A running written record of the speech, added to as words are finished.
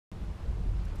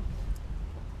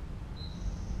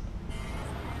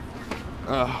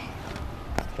Oh,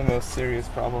 the most serious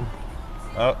problem.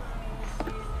 Oh.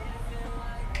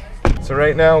 So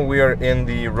right now we are in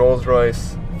the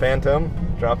Rolls-Royce Phantom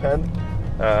Drophead,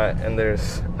 and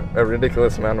there's a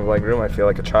ridiculous amount of leg room. I feel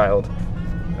like a child.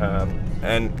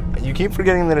 And you keep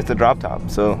forgetting that it's a drop top,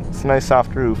 so it's a nice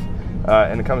soft roof,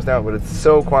 and it comes down, but it's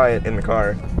so quiet in the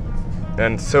car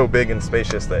and so big and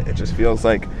spacious that it just feels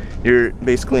like you're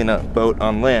basically in a boat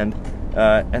on land.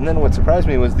 And then what surprised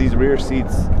me was these rear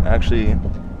seats actually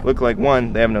look like,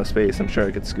 one, they have no space, I'm sure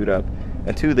I could scoot up,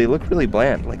 and two, they look really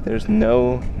bland, like there's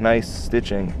no nice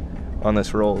stitching on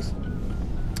this Rolls.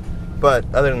 But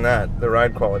other than that, the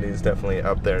ride quality is definitely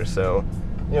up there, so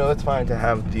you know, it's fine to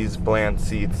have these bland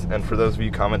seats, and for those of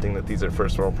you commenting that these are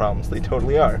first world problems, they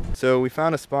totally are. So we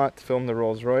found a spot to film the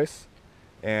Rolls-Royce,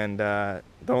 and the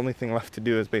only thing left to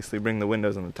do is basically bring the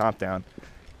windows and the top down.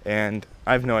 And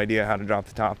I have no idea how to drop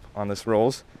the top on this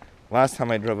Rolls. Last time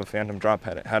I drove a Phantom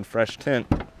Drophead, it had fresh tint,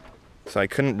 so I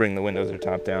couldn't bring the windows or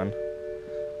top down.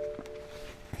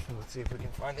 So let's see if we can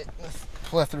find it in this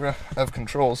plethora of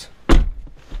controls. And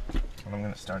I'm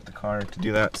going to start the car to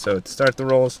do that. So to start the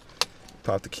Rolls,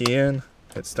 pop the key in,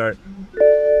 hit start.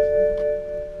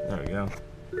 There we go.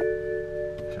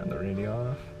 Turn the radio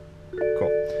off.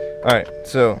 Cool. Alright,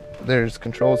 so there's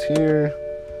controls here.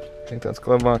 I think that's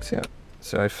glove box, yeah.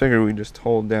 So I figure we just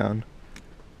hold down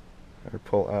or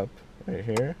pull up right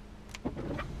here.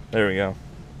 There we go.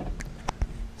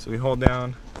 So we hold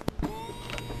down.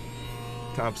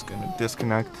 Top's gonna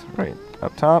disconnect right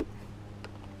up top.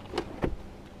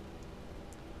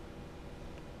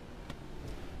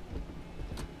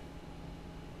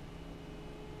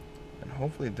 And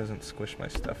hopefully it doesn't squish my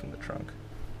stuff in the trunk,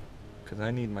 because I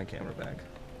need my camera bag.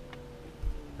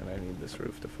 And I need this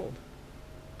roof to fold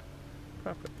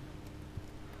properly.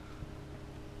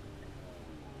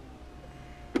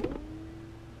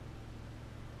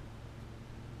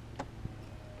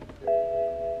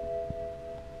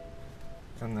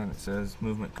 And then it says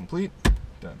movement complete.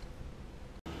 Done.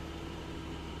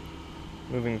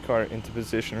 Moving the car into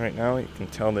position right now. You can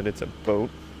tell that it's a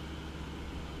boat.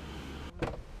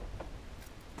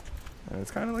 And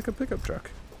it's kind of like a pickup truck.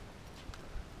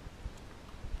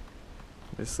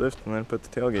 Just lift and then put the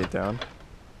tailgate down.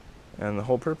 And the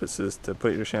whole purpose is to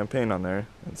put your champagne on there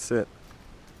and sit.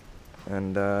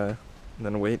 And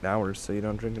then wait hours so you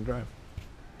don't drink and drive.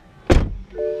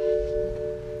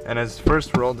 And as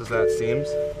first world as that seems,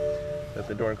 that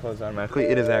the door closes automatically,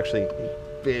 it is actually a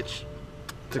bitch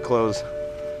to close,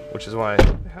 which is why I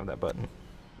have that button.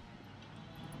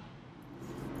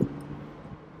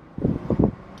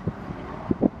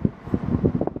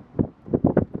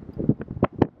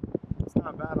 It's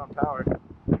not bad on power.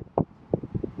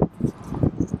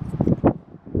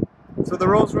 So the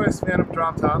Rolls-Royce Phantom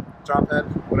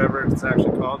Drophead, whatever it's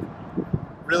actually called,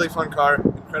 really fun car,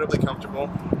 incredibly comfortable.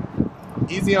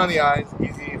 Easy on the eyes,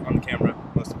 easy on the camera,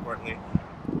 most importantly.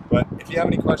 But if you have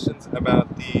any questions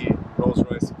about the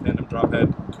Rolls-Royce Phantom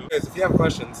Drophead Coup, if you have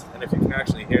questions, and if you can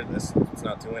actually hear this, if it's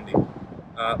not too windy,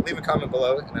 leave a comment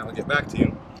below and I will get back to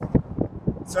you.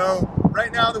 So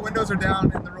right now the windows are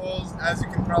down in the Rolls, as you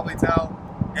can probably tell,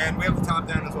 and we have the top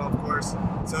down as well, of course.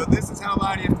 So this is how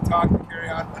loud you have to talk to carry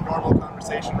on a normal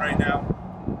conversation right now.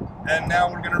 And now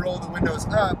we're going to roll the windows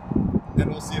up, and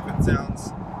we'll see if it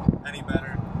sounds any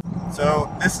better.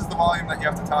 So this is the volume that you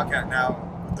have to talk at now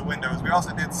with the windows. We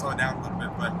also did slow it down a little bit,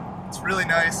 but it's really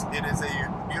nice. It is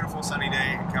a beautiful sunny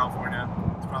day in California.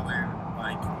 It's probably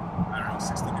like, I don't know,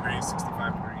 60 degrees,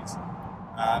 65 degrees.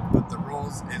 But the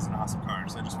Rolls is an awesome car,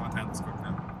 so I just want to have this quick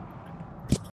note.